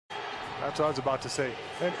That's what I was about to say.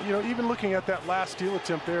 And, you know, even looking at that last steal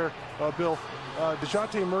attempt there, Bill,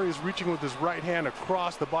 DeJounte Murray is reaching with his right hand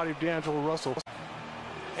across the body of D'Angelo Russell.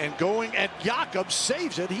 And going at Jakob,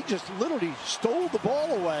 saves it. He just literally stole the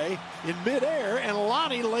ball away in midair, and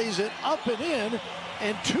Lonnie lays it up and in,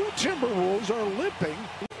 and two Timberwolves are limping.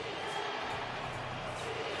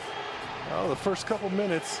 Oh, the first couple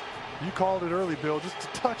minutes, you called it early, Bill, just a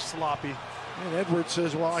touch sloppy. And Edwards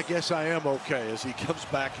says, well, I guess I am okay, as he comes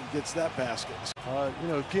back and gets that basket. You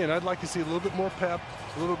know, again, I'd like to see a little bit more pep,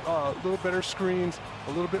 a little better screens,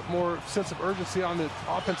 a little bit more sense of urgency on the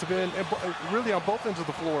offensive end, and really on both ends of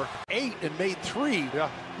the floor. 8 and made 3. Yeah.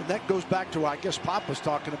 And that goes back to, I guess, Pop was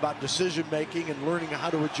talking about decision-making and learning how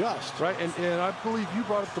to adjust. Right, and I believe you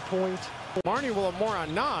brought up the point. Marnie will have more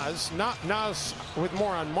on Nas, not Nas with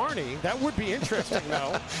more on Marnie. That would be interesting,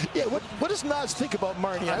 though. Yeah, what does Nas think about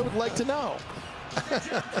Marnie? I would like to know.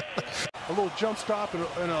 A little jump stop and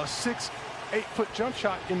a 6-8 foot jump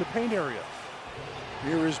shot in the paint area.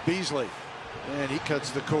 Here is Beasley, and he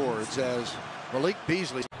cuts the cords as Malik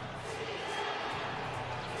Beasley.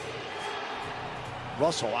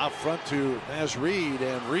 Russell out front to Naz Reid,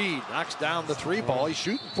 and Reid knocks down the 3 ball. He's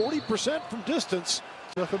shooting 40% from distance.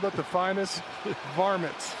 Nothing but the finest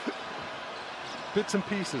varmints. Bits and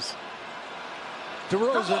pieces.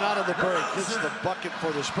 DeRozan out of the break. Gets the bucket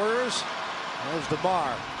for the Spurs. There's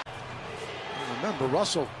DeMar. And remember,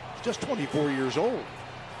 Russell is just 24 years old.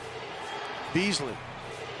 Beasley.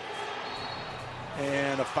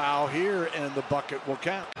 And a foul here, and the bucket will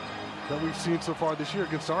count. That we've seen so far this year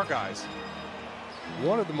against our guys.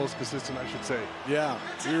 One of the most consistent, I should say. Yeah,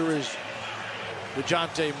 here is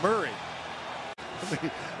DeJounte Murray.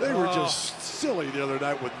 They were just silly the other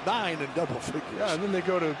night with 9 in double figures. Yeah, and then they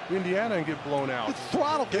go to Indiana and get blown out. The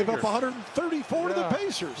throttle gave up 134 to the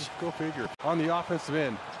Pacers. Go figure. On the offensive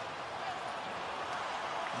end.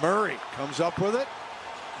 Murray comes up with it.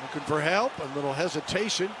 Looking for help. A little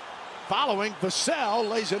hesitation. Following, Vassell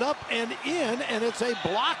lays it up and in, and it's a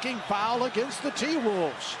blocking foul against the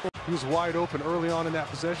T-Wolves. He was wide open early on in that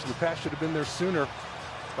possession. The pass should have been there sooner.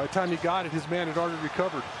 By the time he got it, his man had already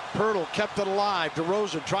recovered. Pirtle kept it alive.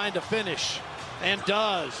 DeRozan trying to finish, and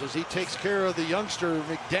does, as he takes care of the youngster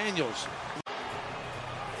McDaniels.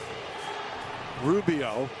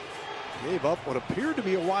 Rubio gave up what appeared to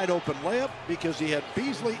be a wide open layup because he had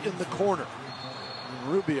Beasley in the corner.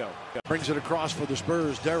 And Rubio brings it across for the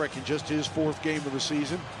Spurs. Derek in just his 4th game of the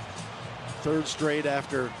season. 3rd straight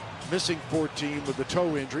after missing 14 with the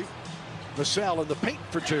toe injury. Vassell in the paint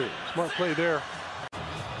for 2. Smart play there.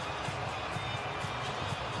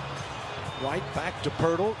 White back to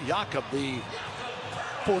Pirtle. Jakob, the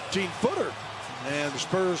 14-footer. And the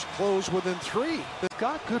Spurs close within 3. He's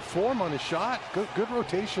got good form on his shot. Good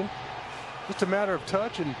rotation. Just a matter of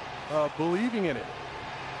touch and believing in it.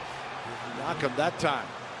 Jakob that time.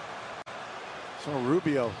 So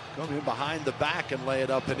Rubio come in behind the back and lay it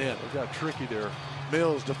up and in. It got tricky there.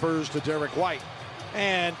 Mills defers to Derek White.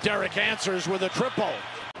 And Derek answers with a triple.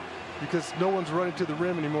 Because no one's running to the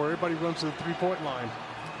rim anymore. Everybody runs to the three-point line.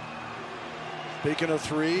 Speaking of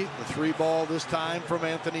 3, the 3 ball this time from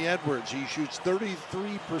Anthony Edwards. He shoots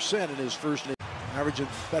 33% in his first game, averaging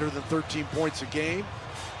better than 13 points a game.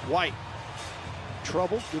 White,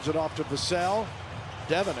 trouble, gives it off to Vassell.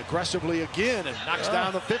 Devin aggressively again and knocks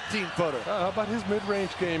down the 15-footer. How about his mid-range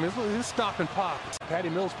game, his stop and pop? Patty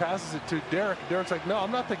Mills passes it to Derek. Derek's like, no,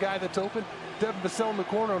 I'm not the guy that's open. Devin Vassell in the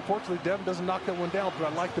corner. Unfortunately, Devin doesn't knock that one down,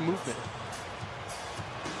 but I like the movement.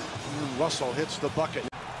 And Russell hits the bucket.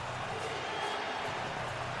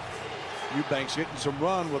 Eubanks getting some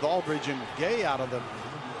run with Aldridge and Gay out of the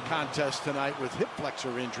contest tonight with hip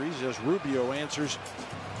flexor injuries as Rubio answers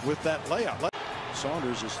with that layup.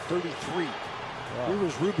 Saunders is 33. Wow. Here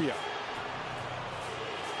was Rubio.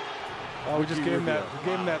 We just gave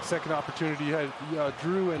him that second opportunity. You had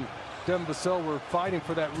Drew and Devin Vassell were fighting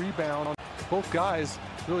for that rebound. Both guys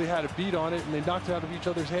really had a beat on it, and they knocked it out of each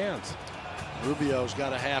other's hands. Rubio's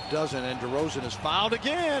got a half dozen, and DeRozan is fouled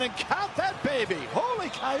again, and count that baby. Holy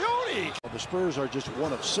coyote. The Spurs are just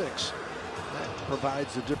 1 of 6. That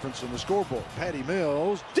provides the difference in the scoreboard. Patty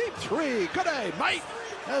Mills, deep 3. Good day, mate,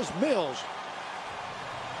 as Mills.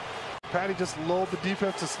 Patty just lulled the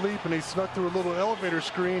defense to sleep, and he snuck through a little elevator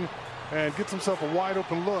screen and gets himself a wide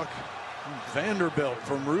open look. Vanderbilt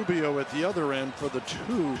from Rubio at the other end for the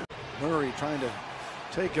 2. Murray trying to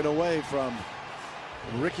take it away from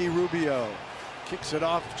Ricky Rubio. Kicks it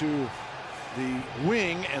off to the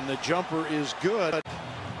wing, and the jumper is good.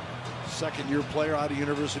 Second-year player out of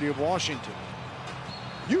University of Washington.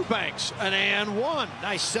 Eubanks, an and 1.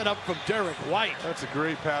 Nice setup from Derek White. That's a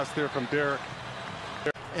great pass there from Derek.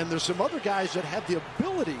 And there's some other guys that have the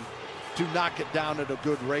ability to knock it down at a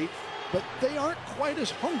good rate, but they aren't quite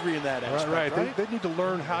as hungry in that aspect. Right. They need to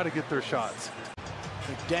learn how to get their shots.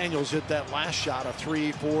 McDaniels hit that last shot, a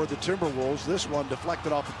 3 for the Timberwolves. This one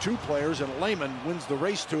deflected off of 2 players, and Layman wins the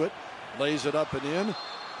race to it, lays it up and in.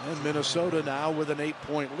 And Minnesota now with an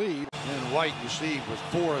 8-point lead. And White, you see, with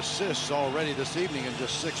 4 assists already this evening in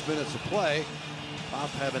just 6 minutes of play. Pop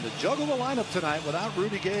having to juggle the lineup tonight without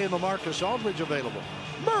Rudy Gay and LaMarcus Aldridge available.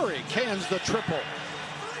 Murray cans the triple.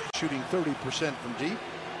 Shooting 30% from deep.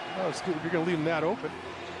 Oh, it's good. If you're going to leave him that open,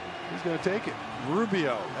 he's going to take it.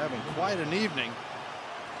 Rubio having quite an evening,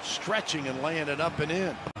 stretching and laying it up and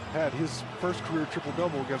in. Had his first career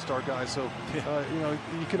triple-double against our guys, so you know,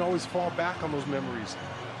 you can always fall back on those memories.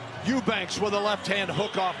 Eubanks with a left-hand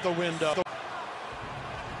hook off the window.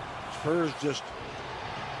 Spurs just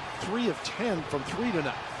 3 of 10 from 3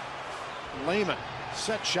 tonight. Layman,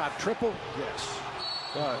 set shot triple. Yes.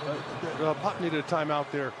 Pop needed a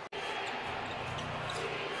timeout there.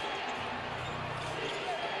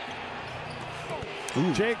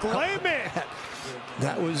 Ooh. Jake Layman.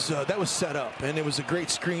 That was set up, and it was a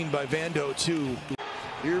great screen by Vando too.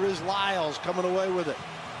 Here is Lyles coming away with it.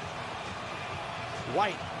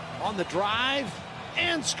 White on the drive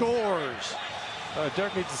and scores.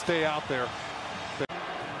 Derek needs to stay out there.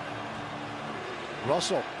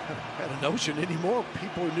 Russell had a notion anymore.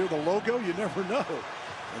 People near the logo, you never know.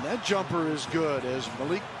 And that jumper is good as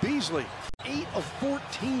Malik Beasley, 8 of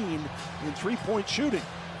 14 in 3-point shooting.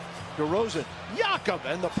 DeRozan, Jakob,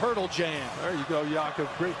 and the Pirtle jam. There you go, Jakob.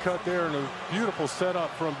 Great cut there and a beautiful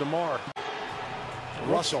setup from DeMar.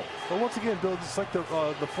 Russell. But once again, Bill, it's like the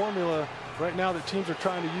formula right now that teams are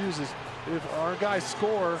trying to use is if our guys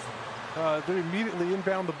score, they immediately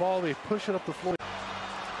inbound the ball, they push it up the floor.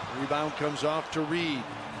 Rebound comes off to Reed.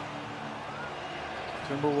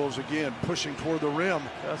 Timberwolves again pushing toward the rim.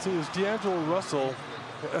 See, it was D'Angelo Russell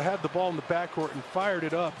had the ball in the backcourt and fired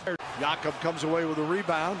it up. Jakob comes away with a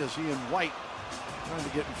rebound as he and White trying to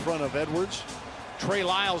get in front of Edwards. Trey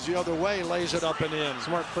Lyles the other way lays it up and in.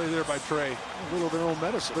 Smart play there by Trey. A little of their own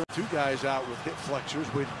medicine. 2 guys out with hip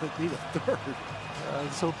flexors. We need a 3rd.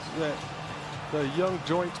 Let's hope that the young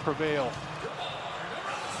joints prevail.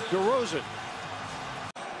 DeRozan.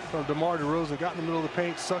 From DeMar DeRozan got in the middle of the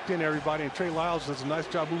paint, sucked in everybody, and Trey Lyles does a nice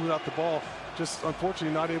job moving out the ball. Just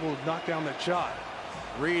unfortunately not able to knock down that shot.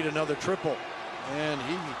 Reed another triple, and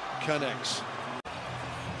he connects.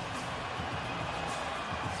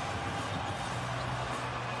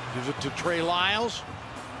 Gives it to Trey Lyles,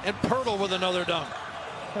 and Pirtle with another dunk.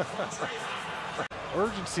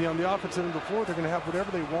 Urgency on the offensive end of the floor. They're going to have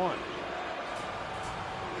whatever they want.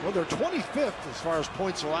 Well, they're 25th as far as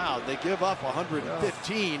points allowed. They give up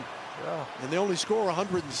 115, and they only score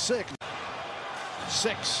 106.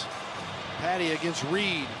 6. Patty against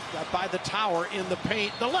Reed. Got by the tower in the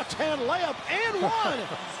paint. The left-hand layup and one.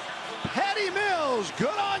 Patty Mills,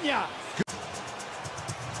 good on ya.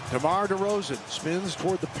 DeMar DeRozan spins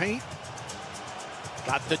toward the paint.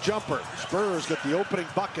 Got the jumper. Spurs get the opening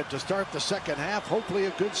bucket to start the second half. Hopefully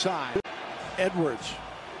a good sign. Edwards.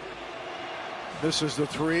 Misses the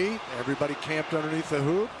 3. Everybody camped underneath the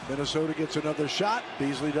hoop. Minnesota gets another shot.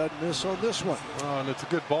 Beasley doesn't miss on this one. And it's a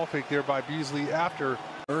good ball fake there by Beasley after.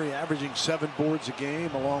 Murray averaging 7 boards a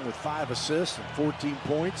game along with 5 assists and 14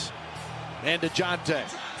 points. And DeJounte.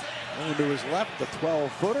 Going to his left, the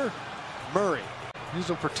 12-footer. Murray. Use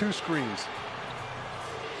them for 2 screens.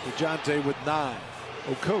 DeJounte with 9.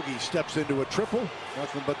 Okogie steps into a triple.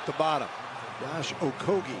 Nothing but the bottom. Josh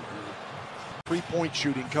Okogie. 3-point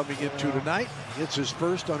shooting coming into tonight. Hits his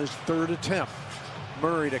first on his 3rd attempt.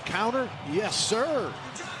 Murray to counter. Yes, sir.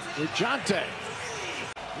 DeJounte.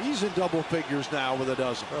 He's in double figures now with a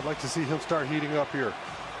dozen. I'd like to see him start heating up here.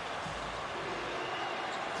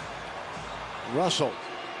 Russell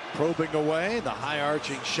probing away. The high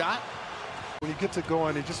arching shot. When he gets it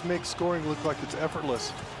going, it just makes scoring look like it's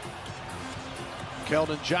effortless.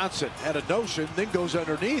 Keldon Johnson had a notion, then goes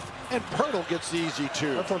underneath, and Pirtle gets the easy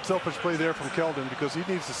 2. That's unselfish play there from Keldon because he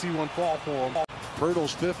needs to see one fall for him.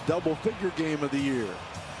 Pirtle's 5th double-figure game of the year.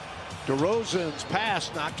 DeRozan's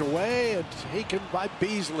pass knocked away and taken by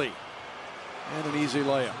Beasley. And an easy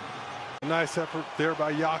layup. A nice effort there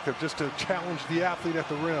by Jakob just to challenge the athlete at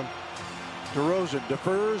the rim. DeRozan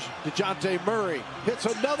defers. DeJounte Murray hits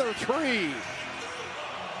another 3.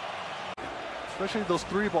 Especially those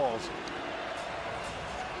 3 balls.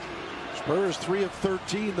 Spurs 3 of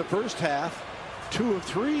 13 the first half. 2 of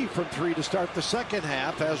 3 from 3 to start the second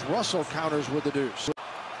half as Russell counters with the deuce.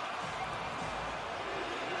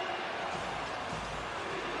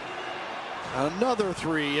 Another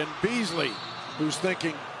 3, and Beasley, who's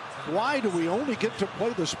thinking, why do we only get to play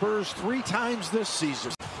the Spurs 3 times this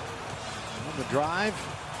season? On the drive,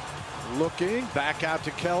 looking back out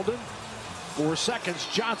to Keldon. 4 seconds,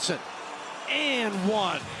 Johnson, and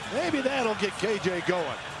one. Maybe that'll get KJ going.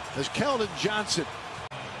 As Keldon Johnson.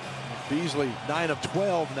 Beasley 9 of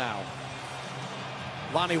 12 now.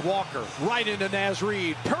 Lonnie Walker right into Naz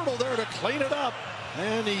Reid. Pirtle there to clean it up.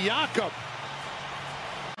 And Jakob.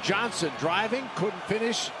 Johnson driving, couldn't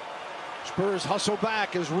finish. Spurs hustle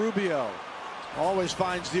back as Rubio always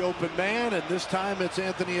finds the open man, and this time it's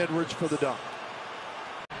Anthony Edwards for the dunk.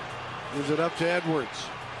 Gives it up to Edwards.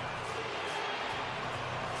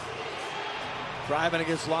 Driving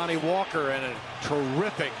against Lonnie Walker, and a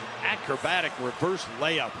terrific acrobatic reverse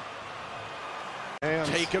layup. Hands,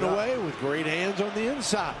 taken away with great hands on the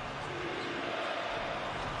inside.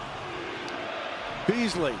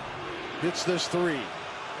 Beasley hits this three.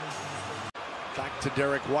 Back to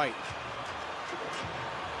Derek White.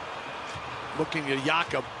 Looking at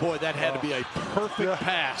Jakob. Boy, that had to be a perfect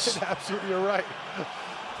pass. Absolutely, you're right.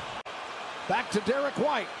 Back to Derek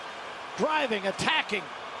White. Driving, attacking.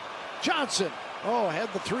 Johnson. Oh,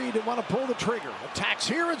 had the three, didn't want to pull the trigger. Attacks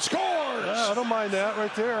here and scores. Yeah, I don't mind that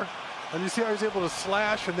right there. And you see how he's able to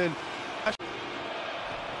slash and then.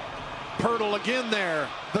 Pirtle again there.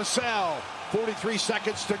 The cell. 43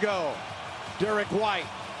 seconds to go. Derek White.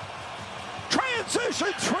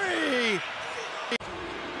 Transition three.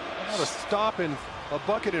 How to stop in a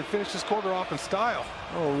bucket and finish this quarter off in style.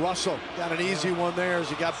 Oh, Russell got an easy one there as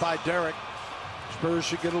he got by Derek. Spurs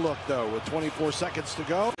should get a look, though, with 24 seconds to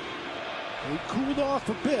go. He cooled off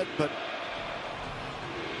a bit, but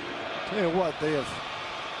tell you what, they have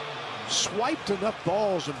swiped enough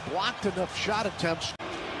balls and blocked enough shot attempts.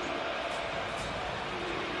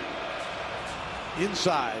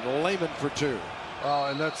 Inside, Layman for two.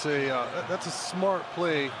 And that's a smart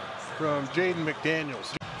play from Jaden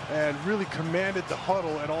McDaniels, and really commanded the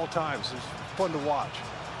huddle at all times. It's fun to watch.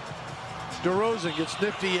 DeRozan gets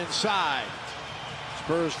nifty inside.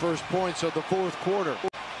 Spurs first points of the fourth quarter.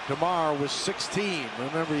 DeMar was 16.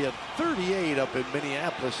 Remember, he had 38 up in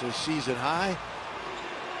Minneapolis, his season high.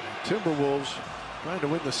 Timberwolves trying to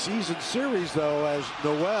win the season series, though, as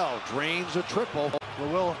Noel drains a triple.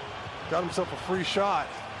 Noel got himself a free shot.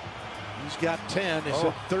 He's got 10. He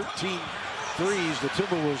said 13 threes the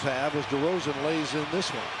Timberwolves have as DeRozan lays in this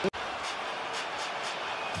one.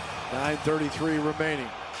 9:33 remaining.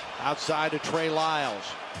 Outside to Trey Lyles.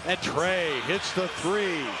 And Trey hits the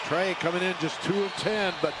three. Trey coming in just 2 of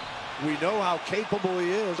 10, but we know how capable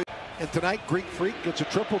he is. And tonight, Greek Freak gets a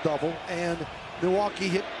triple-double, and Milwaukee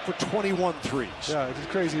hit for 21 threes. Yeah, it's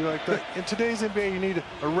crazy. Like that. In today's NBA, you need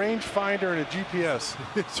a rangefinder and a GPS.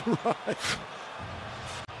 It's right.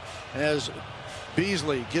 As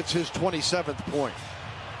Beasley gets his 27th point.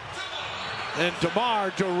 And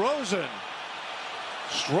DeMar DeRozan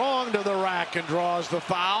strong to the rack and draws the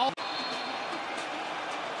foul.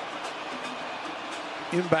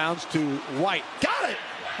 Inbounds to White. Got it!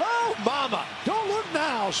 Oh, mama! Don't look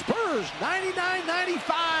now. Spurs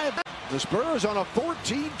 99-95. The Spurs on a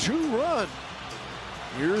 14-2 run.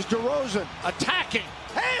 Here's DeRozan attacking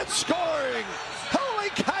and scoring. Holy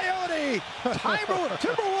coyote!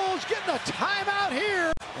 Timberwolves getting a timeout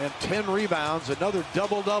here. And 10 rebounds, another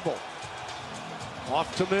double-double.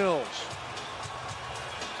 Off to Mills.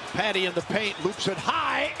 Patty in the paint, loops it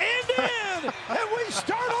high and in! And we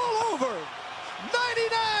start all over.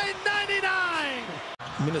 99-99.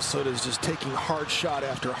 Minnesota is just taking hard shot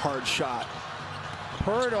after hard shot.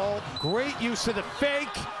 Pirtle, great use of the fake,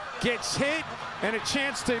 gets hit, and a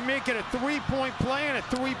chance to make it a three-point play and a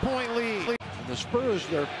three-point lead. And the Spurs,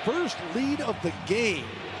 their first lead of the game.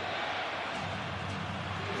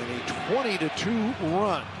 In a 20-2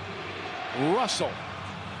 run. Russell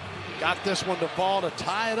got this one to fall to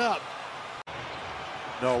tie it up.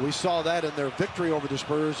 No, we saw that in their victory over the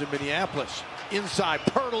Spurs in Minneapolis. Inside,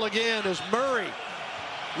 Pirtle again as Murray.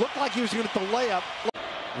 Looked like he was going to get the layup.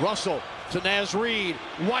 Russell to Naz Reid.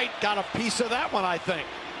 White got a piece of that one, I think.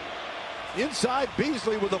 Inside,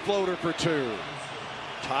 Beasley with a floater for two.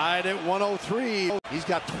 Tied at 103. He's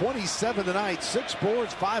got 27 tonight, 6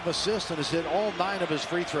 boards, 5 assists, and has hit all 9 of his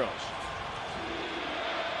free throws.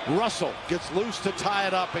 Russell gets loose to tie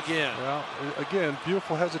it up again. Well, again,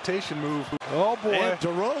 beautiful hesitation move. Oh, boy. And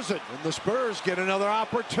DeRozan and the Spurs get another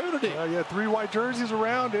opportunity. Yeah, 3 white jerseys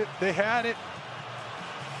around it. They had it.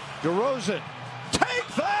 DeRozan, take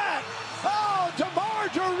that! Oh, DeMar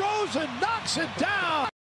DeRozan knocks it down.